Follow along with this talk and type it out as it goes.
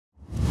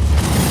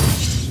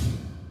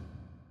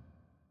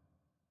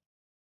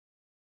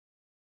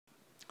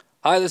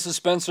Hi, this is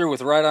Spencer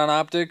with Riton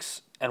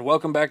Optics, and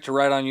welcome back to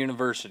Riton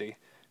University.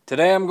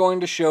 Today I'm going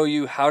to show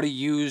you how to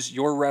use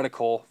your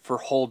reticle for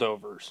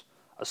holdovers.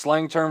 A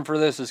slang term for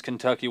this is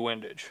Kentucky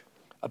windage.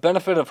 A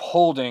benefit of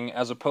holding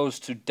as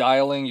opposed to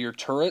dialing your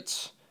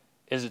turrets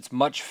is it's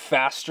much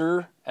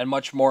faster and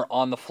much more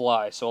on the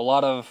fly. So a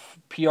lot of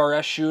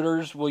PRS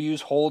shooters will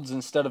use holds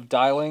instead of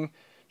dialing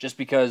just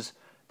because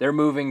they're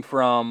moving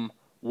from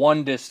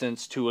one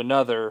distance to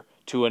another,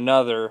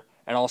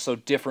 and also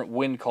different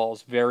wind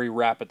calls very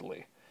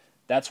rapidly.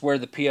 That's where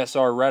the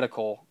PSR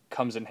reticle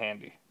comes in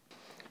handy.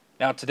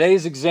 Now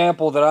today's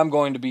example that I'm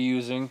going to be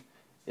using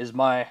is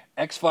my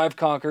X5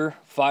 Conquer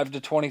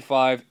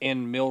 5-25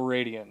 in mil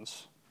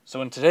radians.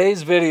 So in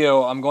today's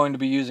video I'm going to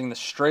be using the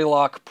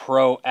Strelok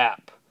Pro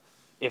app.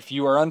 If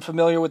you are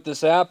unfamiliar with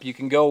this app, you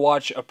can go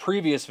watch a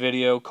previous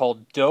video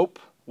called Dope,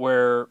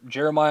 where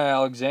Jeremiah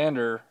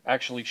Alexander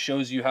actually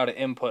shows you how to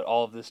input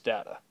all of this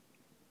data.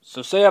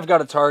 So say I've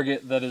got a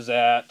target that is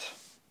at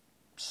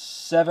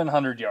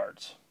 700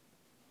 yards.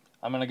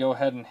 I'm going to go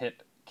ahead and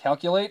hit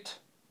calculate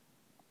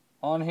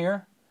on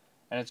here,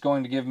 and it's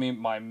going to give me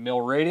my mil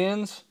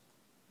radians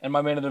and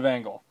my minute of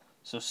angle.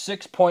 So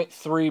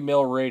 6.3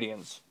 mil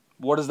radians.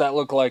 What does that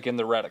look like in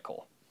the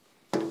reticle?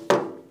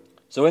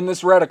 So in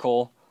this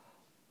reticle,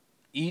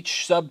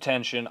 each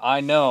subtension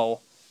I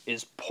know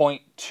is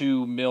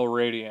 0.2 mil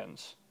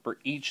radians for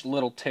each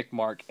little tick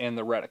mark in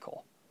the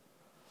reticle.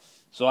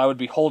 So I would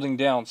be holding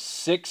down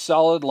 6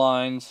 solid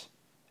lines,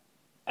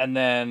 and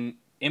then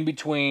in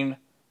between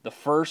the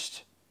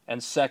first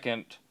and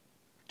second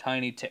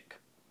tiny tick.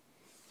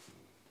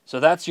 So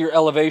that's your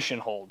elevation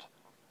hold.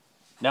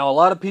 Now a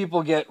lot of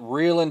people get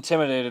real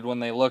intimidated when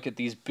they look at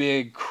these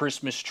big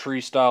Christmas tree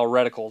style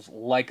reticles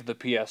like the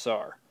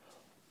PSR.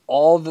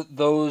 All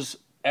those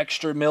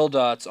extra mil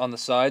dots on the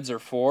sides are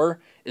for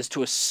is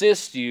to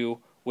assist you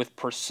with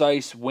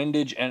precise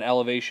windage and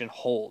elevation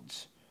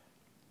holds.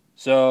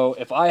 So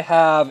if I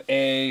have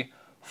a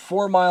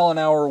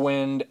 4-mile-an-hour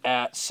wind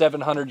at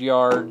 700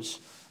 yards,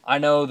 I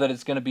know that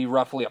it's going to be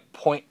roughly a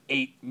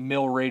 0.8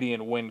 mil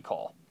radian wind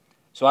call.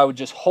 So I would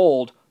just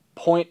hold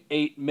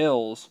 0.8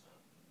 mils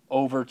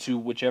over to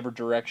whichever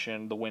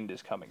direction the wind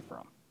is coming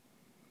from.